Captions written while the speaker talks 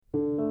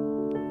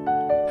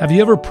Have you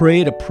ever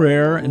prayed a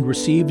prayer and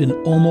received an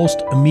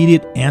almost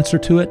immediate answer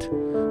to it?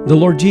 The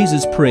Lord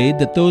Jesus prayed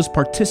that those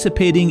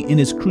participating in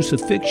his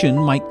crucifixion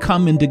might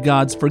come into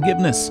God's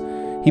forgiveness.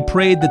 He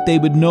prayed that they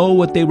would know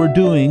what they were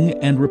doing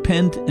and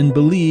repent and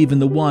believe in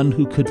the one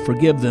who could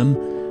forgive them.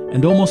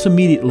 And almost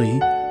immediately,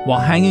 while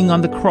hanging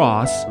on the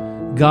cross,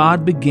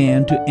 God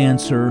began to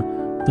answer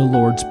the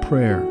Lord's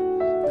Prayer.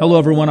 Hello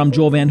everyone, I'm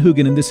Joel Van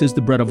Hoogen and this is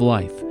The Bread of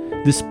Life.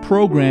 This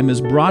program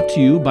is brought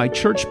to you by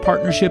Church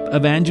Partnership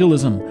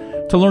Evangelism.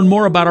 To learn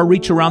more about our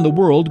reach around the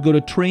world, go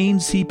to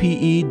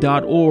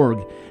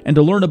traincpe.org. And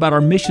to learn about our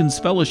missions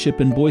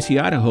fellowship in Boise,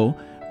 Idaho,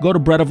 go to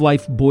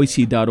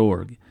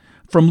breadoflifeboise.org.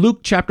 From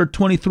Luke chapter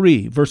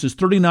 23, verses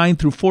 39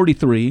 through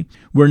 43,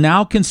 we're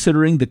now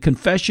considering the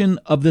confession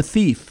of the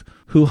thief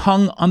who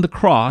hung on the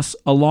cross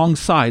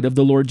alongside of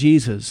the Lord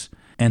Jesus,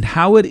 and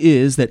how it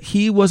is that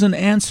he was an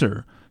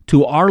answer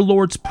to our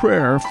Lord's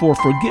prayer for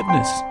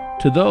forgiveness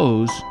to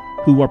those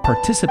who are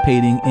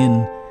participating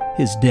in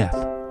his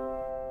death.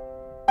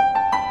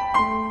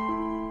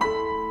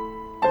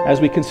 As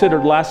we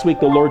considered last week,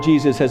 the Lord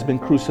Jesus has been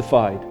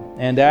crucified.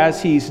 And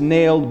as he's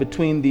nailed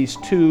between these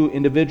two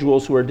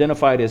individuals who are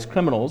identified as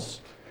criminals,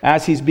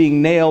 as he's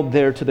being nailed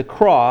there to the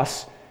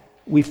cross,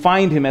 we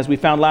find him, as we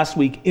found last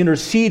week,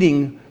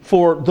 interceding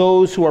for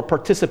those who are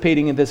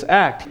participating in this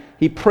act.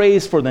 He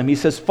prays for them. He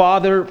says,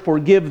 "Father,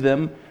 forgive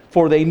them,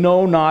 for they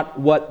know not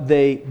what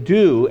they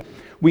do."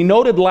 We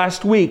noted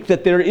last week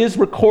that there is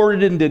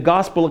recorded in the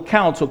gospel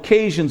accounts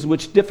occasions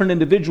which different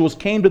individuals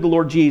came to the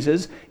Lord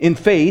Jesus in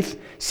faith,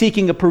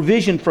 seeking a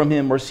provision from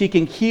him, or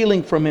seeking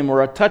healing from him,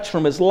 or a touch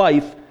from his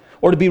life,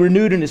 or to be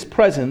renewed in his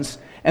presence.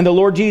 And the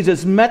Lord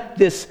Jesus met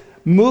this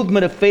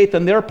movement of faith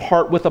on their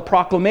part with a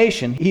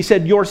proclamation. He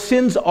said, "Your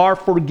sins are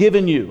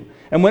forgiven you."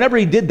 And whenever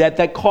he did that,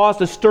 that caused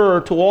a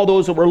stir to all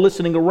those that were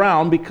listening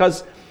around,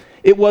 because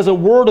it was a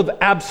word of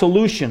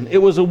absolution.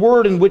 It was a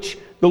word in which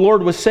the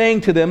Lord was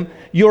saying to them,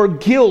 your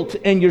guilt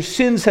and your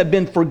sins have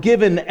been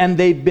forgiven and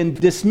they've been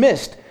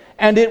dismissed.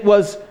 And it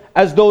was,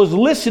 as those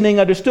listening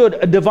understood,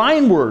 a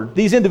divine word.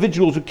 These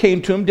individuals who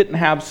came to him didn't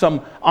have some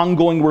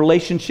ongoing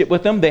relationship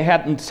with him. They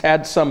hadn't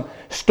had some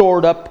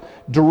stored up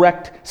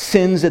direct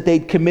sins that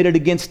they'd committed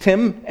against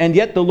him. And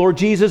yet the Lord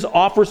Jesus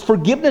offers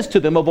forgiveness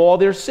to them of all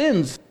their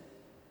sins.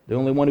 The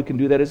only one who can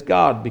do that is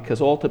God,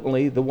 because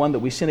ultimately the one that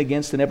we sin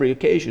against in every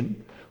occasion,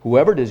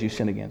 whoever it is you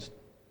sin against,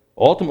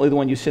 ultimately the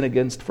one you sin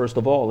against first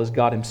of all is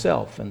God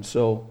himself. And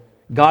so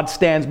God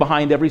stands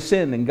behind every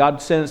sin, and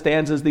God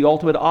stands as the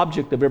ultimate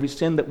object of every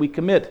sin that we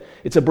commit.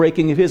 It's a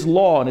breaking of his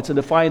law, and it's a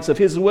defiance of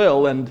his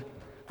will, and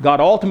God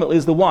ultimately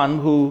is the one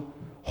who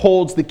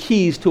holds the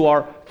keys to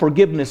our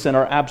forgiveness and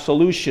our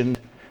absolution.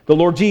 The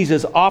Lord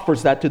Jesus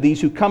offers that to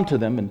these who come to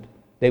them, and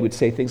they would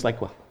say things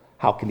like, well,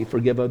 how can he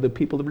forgive other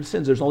people of their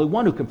sins? There's only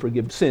one who can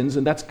forgive sins,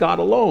 and that's God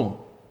alone.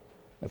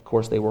 Of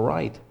course, they were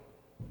right.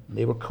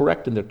 They were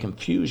correct in their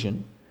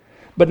confusion.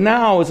 But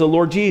now, as the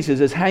Lord Jesus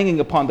is hanging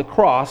upon the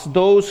cross,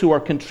 those who are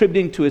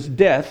contributing to his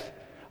death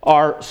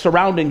are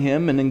surrounding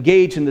him and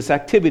engaged in this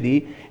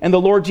activity, and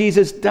the Lord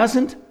Jesus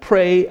doesn't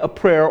pray a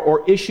prayer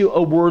or issue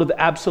a word of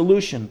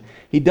absolution.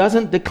 He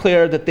doesn't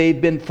declare that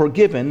they've been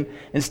forgiven.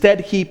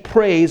 Instead, he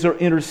prays or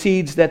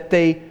intercedes that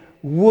they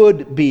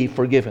would be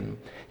forgiven.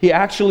 He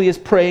actually is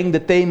praying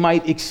that they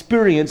might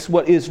experience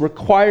what is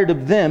required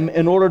of them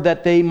in order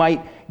that they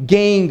might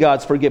gain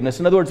God's forgiveness.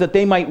 In other words, that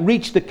they might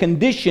reach the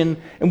condition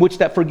in which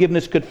that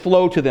forgiveness could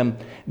flow to them.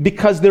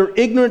 Because they're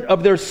ignorant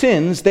of their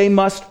sins, they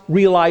must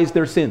realize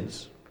their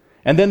sins.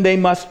 And then they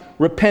must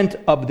repent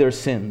of their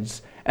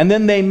sins. And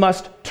then they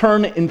must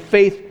turn in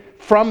faith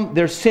from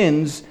their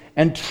sins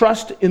and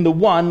trust in the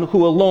one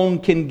who alone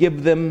can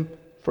give them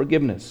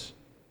forgiveness.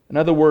 In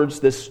other words,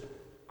 this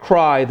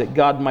cry that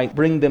God might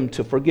bring them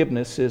to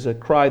forgiveness is a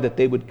cry that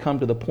they would come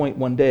to the point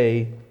one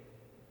day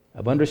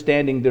of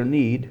understanding their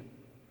need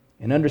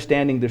and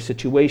understanding their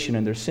situation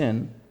and their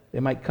sin. They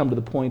might come to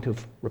the point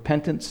of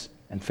repentance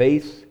and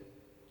faith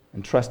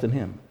and trust in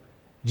him.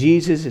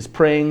 Jesus is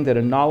praying that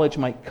a knowledge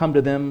might come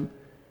to them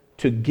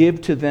to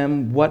give to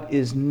them what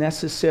is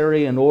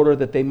necessary in order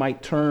that they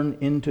might turn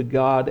into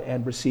God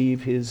and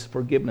receive his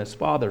forgiveness.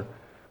 Father,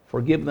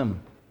 forgive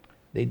them.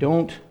 They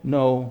don't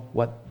know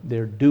what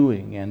they're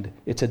doing. And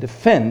it's a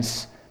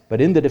defense,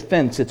 but in the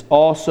defense, it's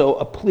also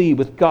a plea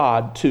with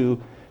God to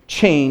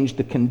change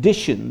the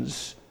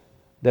conditions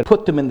that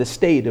put them in the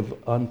state of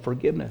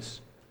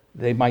unforgiveness.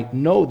 They might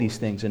know these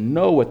things and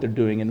know what they're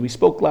doing. And we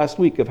spoke last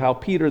week of how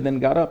Peter then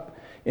got up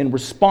in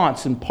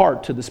response in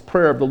part to this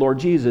prayer of the Lord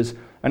Jesus,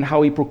 and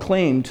how he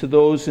proclaimed to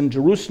those in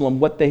Jerusalem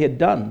what they had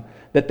done,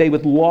 that they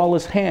with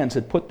lawless hands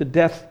had put to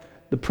death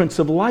the Prince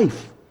of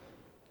Life.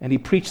 And he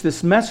preached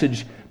this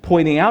message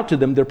pointing out to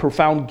them their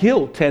profound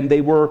guilt, and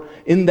they were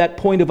in that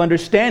point of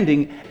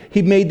understanding.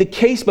 He made the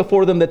case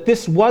before them that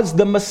this was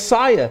the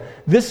Messiah,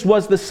 this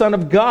was the Son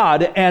of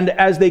God, and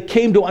as they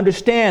came to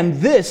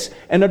understand this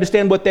and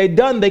understand what they'd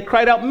done, they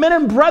cried out, "Men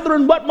and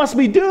brethren, what must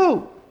we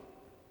do?"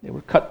 They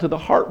were cut to the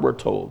heart, we're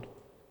told.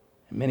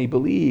 And many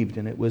believed,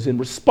 and it was in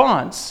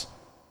response,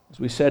 as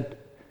we said,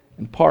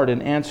 in part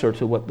in answer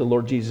to what the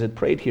Lord Jesus had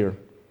prayed here.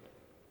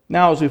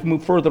 Now, as we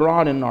move further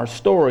on in our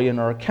story, in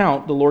our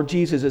account, the Lord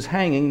Jesus is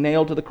hanging,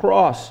 nailed to the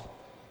cross.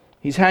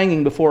 He's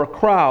hanging before a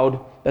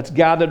crowd that's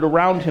gathered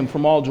around him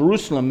from all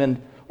Jerusalem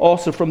and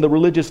also from the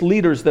religious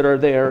leaders that are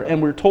there.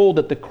 And we're told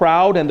that the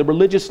crowd and the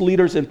religious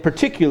leaders in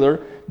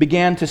particular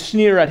began to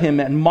sneer at him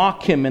and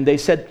mock him. And they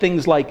said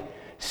things like,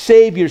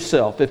 "Save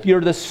yourself. If you're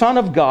the Son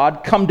of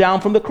God, come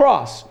down from the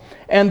cross."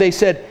 And they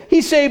said,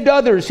 "He saved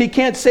others. He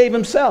can't save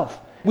himself."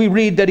 We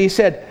read that he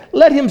said,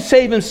 "Let him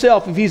save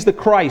himself if he's the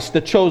Christ, the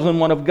chosen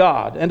one of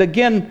God." And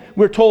again,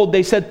 we're told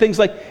they said things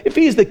like, "If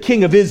he's the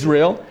King of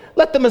Israel,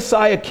 let the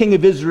Messiah, King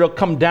of Israel,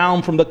 come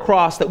down from the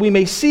cross that we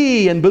may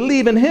see and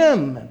believe in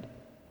him."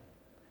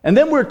 And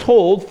then we're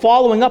told,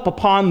 following up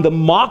upon the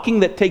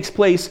mocking that takes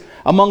place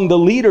among the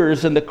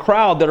leaders and the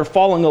crowd that are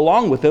following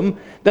along with him,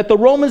 that the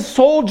Roman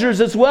soldiers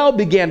as well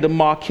began to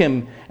mock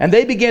him. And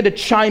they began to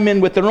chime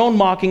in with their own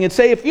mocking and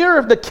say, "If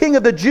you're the king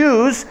of the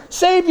Jews,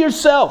 save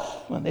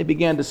yourself." And they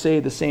began to say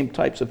the same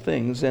types of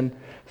things. And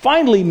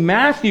finally,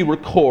 Matthew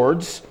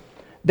records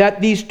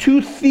that these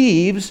two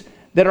thieves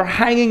that are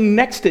hanging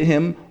next to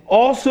him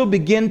also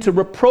begin to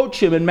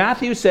reproach him. And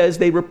Matthew says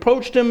they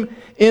reproached him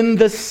in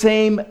the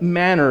same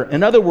manner.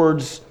 In other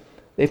words,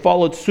 they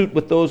followed suit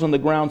with those on the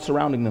ground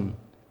surrounding them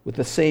with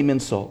the same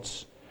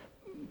insults.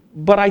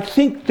 But I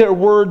think their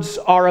words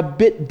are a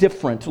bit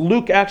different.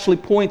 Luke actually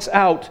points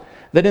out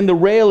that in the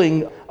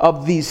railing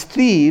of these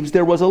thieves,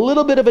 there was a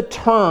little bit of a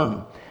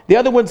turn. The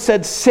other one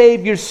said,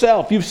 "Save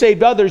yourself. You've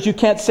saved others. You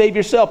can't save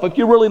yourself. If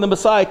you're really the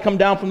Messiah, come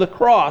down from the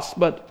cross."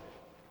 But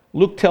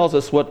Luke tells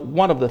us what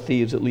one of the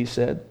thieves at least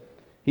said.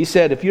 He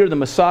said, "If you're the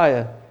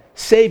Messiah,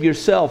 save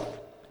yourself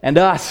and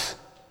us.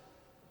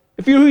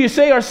 If you're who you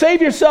say are, save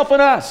yourself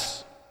and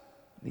us."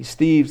 These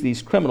thieves,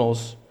 these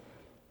criminals,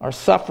 are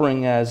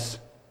suffering as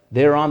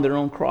they're on their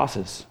own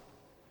crosses.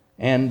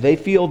 And they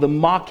feel the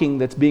mocking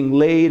that's being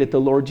laid at the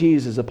Lord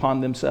Jesus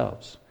upon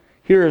themselves.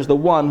 Here is the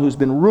one who's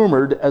been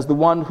rumored as the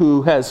one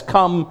who has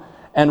come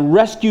and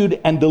rescued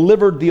and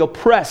delivered the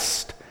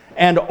oppressed.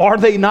 And are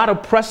they not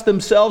oppressed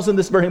themselves in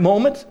this very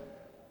moment?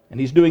 And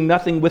he's doing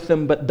nothing with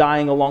them but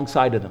dying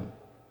alongside of them.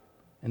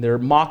 And they're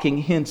mocking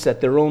hints at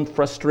their own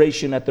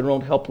frustration, at their own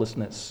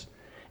helplessness,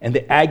 and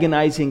the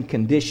agonizing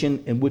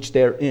condition in which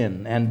they're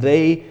in. And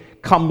they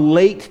come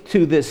late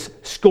to this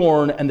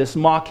scorn and this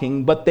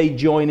mocking, but they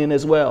join in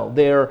as well.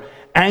 They're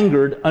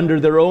angered under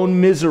their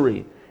own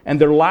misery, and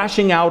they're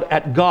lashing out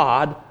at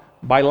God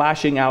by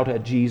lashing out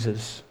at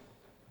Jesus.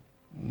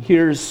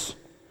 Here's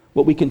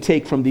what we can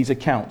take from these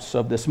accounts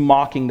of this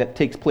mocking that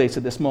takes place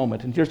at this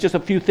moment. And here's just a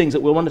few things that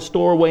we'll want to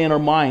store away in our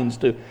minds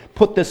to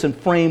put this and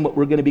frame what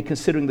we're going to be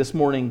considering this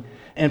morning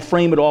and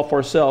frame it all for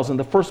ourselves. And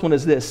the first one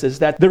is this, is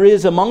that there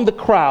is among the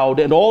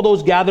crowd and all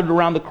those gathered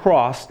around the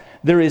cross,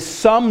 there is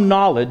some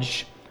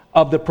knowledge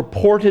of the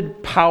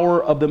purported power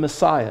of the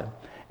Messiah.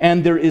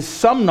 And there is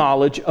some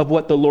knowledge of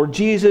what the Lord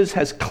Jesus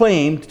has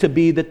claimed to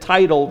be the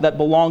title that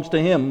belongs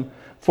to him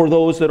for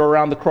those that are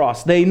around the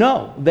cross. They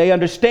know, they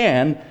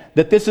understand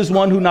that this is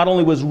one who not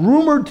only was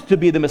rumored to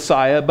be the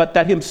Messiah, but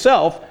that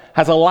himself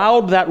has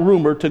allowed that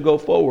rumor to go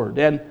forward.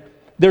 And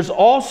there's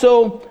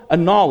also a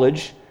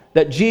knowledge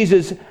that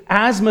Jesus,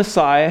 as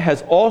Messiah,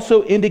 has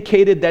also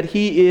indicated that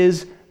he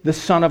is the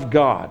Son of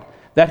God,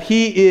 that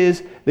he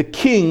is the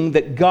king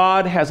that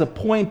God has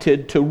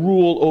appointed to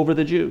rule over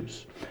the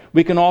Jews.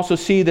 We can also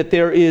see that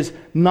there is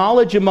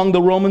knowledge among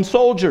the Roman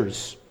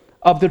soldiers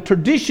of the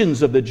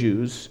traditions of the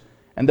Jews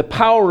and the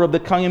power of the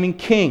coming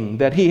king,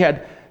 that he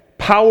had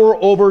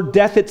power over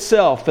death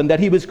itself, and that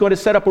he was going to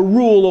set up a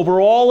rule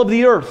over all of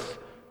the earth,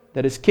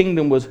 that his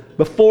kingdom was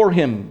before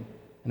him,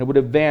 and it would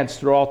advance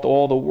throughout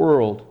all the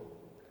world.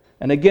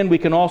 And again, we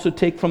can also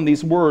take from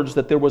these words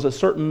that there was a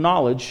certain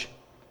knowledge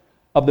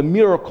of the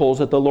miracles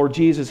that the Lord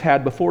Jesus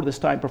had before this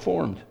time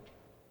performed.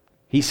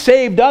 He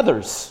saved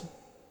others.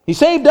 He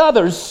saved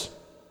others.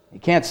 He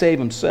can't save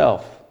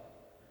himself.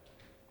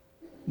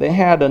 They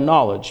had a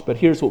knowledge, but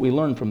here's what we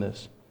learn from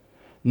this.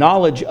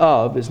 Knowledge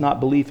of is not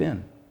belief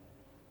in.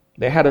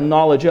 They had a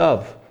knowledge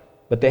of,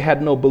 but they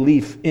had no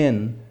belief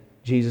in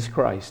Jesus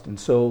Christ. And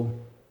so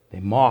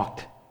they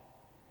mocked.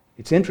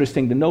 It's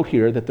interesting to note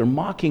here that their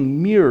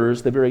mocking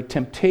mirrors the very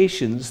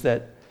temptations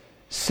that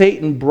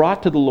Satan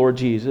brought to the Lord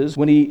Jesus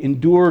when he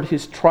endured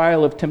his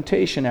trial of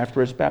temptation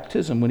after his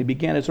baptism, when he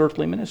began his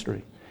earthly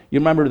ministry. You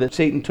remember that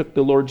Satan took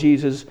the Lord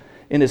Jesus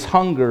in his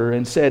hunger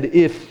and said,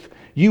 "If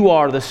you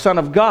are the Son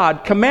of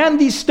God, command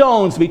these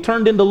stones to be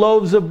turned into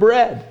loaves of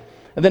bread."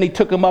 And then he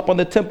took him up on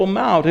the Temple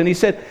Mount and he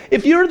said,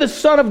 "If you're the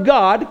Son of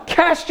God,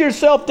 cast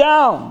yourself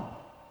down,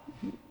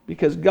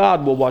 because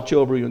God will watch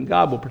over you and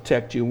God will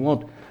protect you and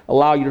won't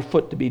allow your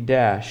foot to be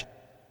dashed."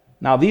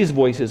 Now these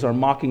voices are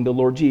mocking the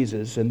Lord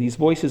Jesus, and these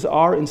voices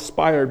are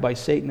inspired by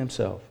Satan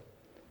himself.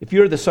 If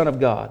you're the Son of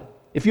God,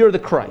 if you're the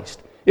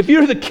Christ, if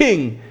you're the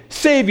King,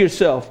 save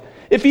yourself.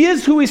 If he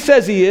is who he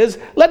says he is,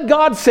 let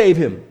God save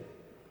him.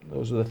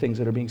 Those are the things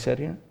that are being said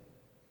here.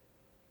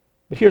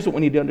 But here's what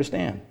we need to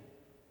understand.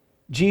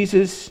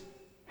 Jesus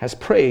has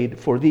prayed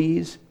for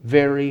these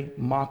very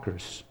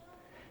mockers.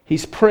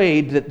 He's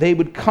prayed that they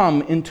would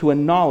come into a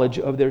knowledge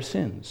of their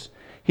sins.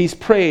 He's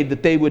prayed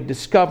that they would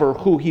discover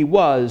who he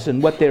was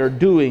and what they are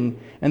doing,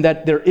 and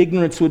that their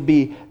ignorance would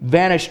be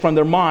vanished from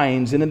their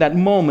minds, and in that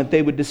moment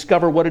they would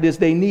discover what it is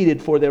they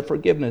needed for their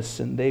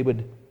forgiveness, and they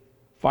would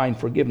find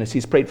forgiveness.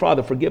 He's prayed,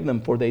 Father, forgive them,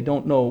 for they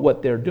don't know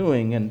what they're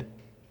doing. And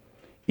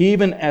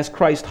even as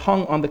Christ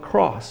hung on the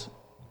cross,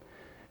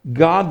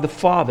 God the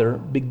Father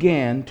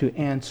began to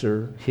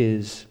answer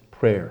his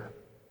prayer.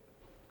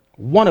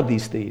 One of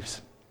these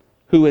thieves,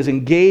 who is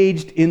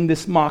engaged in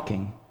this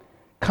mocking,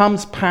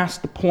 comes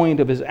past the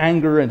point of his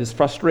anger and his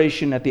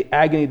frustration at the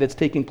agony that's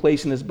taking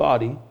place in his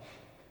body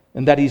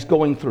and that he's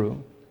going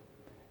through.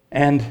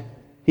 And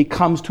he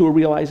comes to a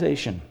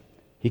realization.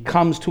 He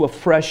comes to a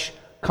fresh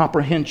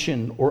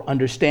comprehension or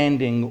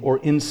understanding or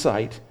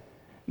insight.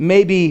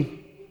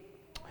 Maybe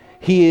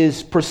he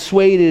is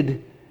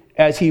persuaded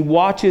as he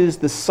watches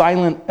the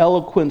silent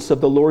eloquence of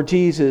the Lord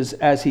Jesus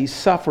as he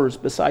suffers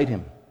beside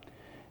him.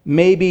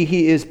 Maybe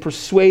he is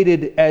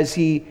persuaded as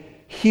he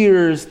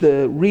hears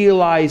the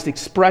realized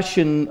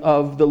expression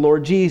of the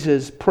Lord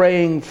Jesus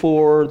praying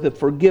for the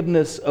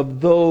forgiveness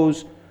of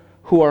those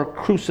who are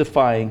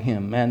crucifying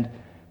him and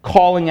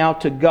calling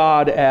out to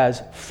God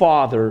as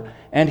Father.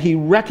 And he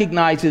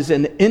recognizes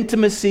an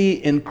intimacy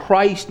in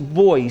Christ's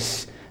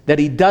voice that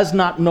he does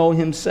not know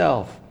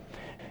himself.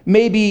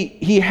 Maybe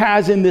he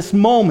has in this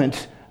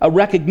moment a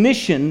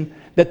recognition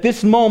that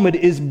this moment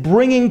is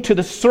bringing to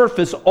the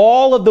surface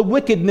all of the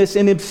wickedness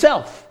in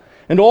himself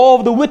and all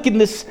of the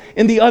wickedness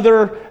in the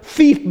other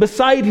thief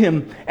beside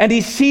him. And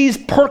he sees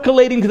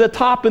percolating to the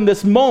top in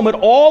this moment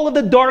all of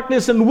the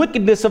darkness and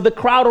wickedness of the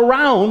crowd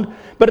around,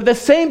 but at the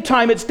same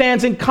time it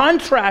stands in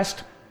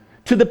contrast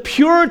to the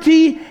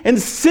purity and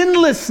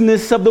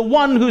sinlessness of the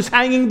one who's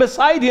hanging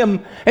beside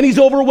him. And he's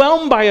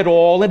overwhelmed by it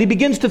all, and he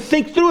begins to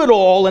think through it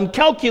all and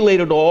calculate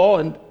it all.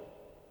 And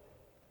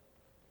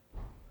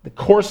the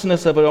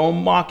coarseness of their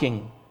own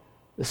mocking,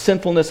 the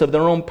sinfulness of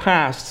their own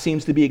past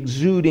seems to be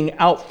exuding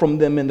out from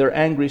them in their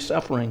angry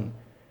suffering.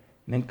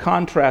 And in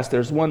contrast,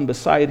 there's one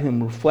beside him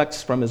who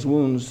reflects from his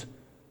wounds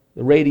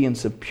the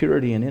radiance of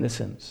purity and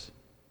innocence.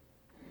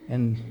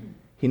 And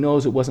he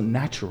knows it wasn't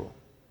natural.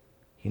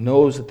 He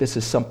knows that this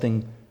is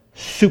something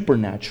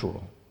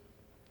supernatural.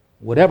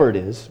 Whatever it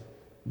is,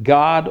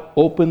 God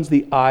opens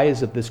the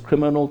eyes of this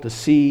criminal to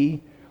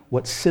see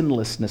what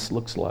sinlessness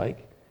looks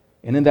like.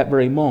 And in that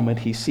very moment,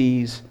 he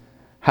sees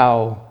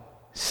how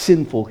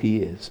sinful he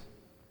is.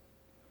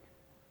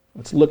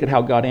 Let's look at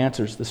how God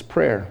answers this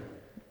prayer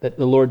that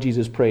the Lord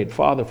Jesus prayed.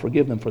 Father,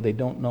 forgive them, for they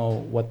don't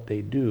know what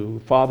they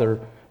do. Father,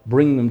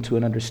 bring them to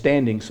an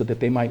understanding so that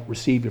they might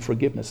receive your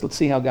forgiveness. Let's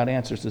see how God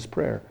answers this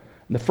prayer.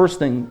 And the first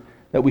thing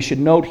that we should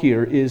note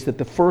here is that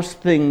the first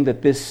thing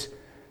that this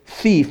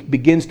thief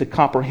begins to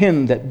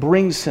comprehend that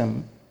brings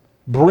him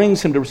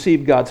to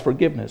receive God's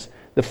forgiveness.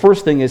 The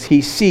first thing is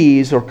he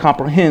sees or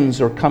comprehends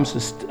or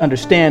comes to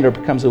understand or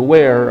becomes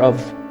aware of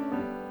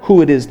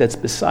who it is that's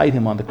beside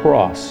him on the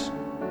cross.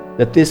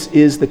 That this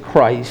is the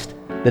Christ,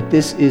 that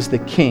this is the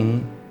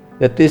King,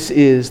 that this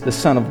is the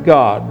Son of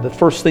God. The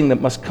first thing that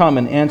must come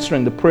in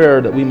answering the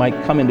prayer that we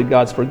might come into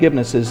God's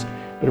forgiveness is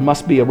there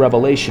must be a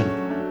revelation.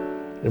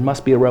 There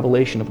must be a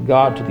revelation of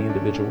God to the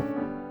individual.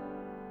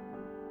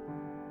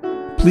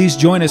 Please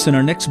join us in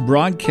our next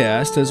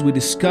broadcast as we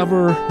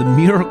discover the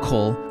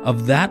miracle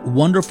of that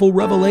wonderful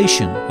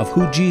revelation of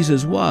who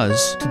Jesus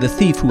was to the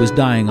thief who was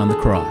dying on the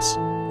cross.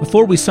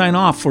 Before we sign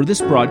off for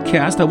this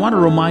broadcast, I want to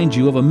remind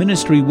you of a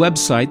ministry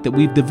website that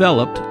we've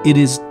developed. It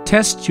is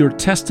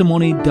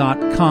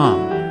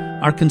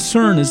testyourtestimony.com. Our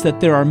concern is that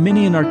there are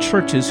many in our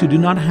churches who do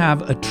not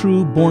have a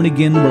true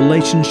born-again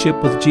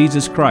relationship with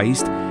Jesus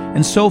Christ,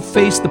 and so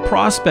face the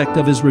prospect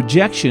of his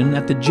rejection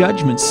at the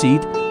judgment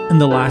seat in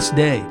the last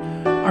day.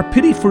 Our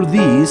pity for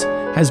these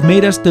has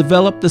made us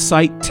develop the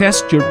site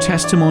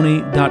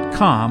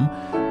testyourtestimony.com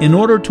in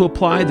order to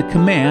apply the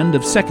command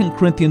of 2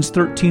 Corinthians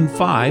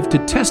 13:5 to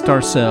test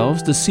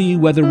ourselves to see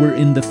whether we're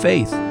in the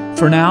faith.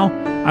 For now,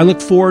 I look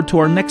forward to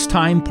our next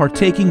time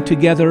partaking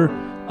together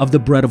of the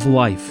bread of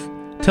life.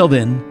 Till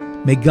then,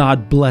 may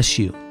God bless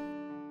you.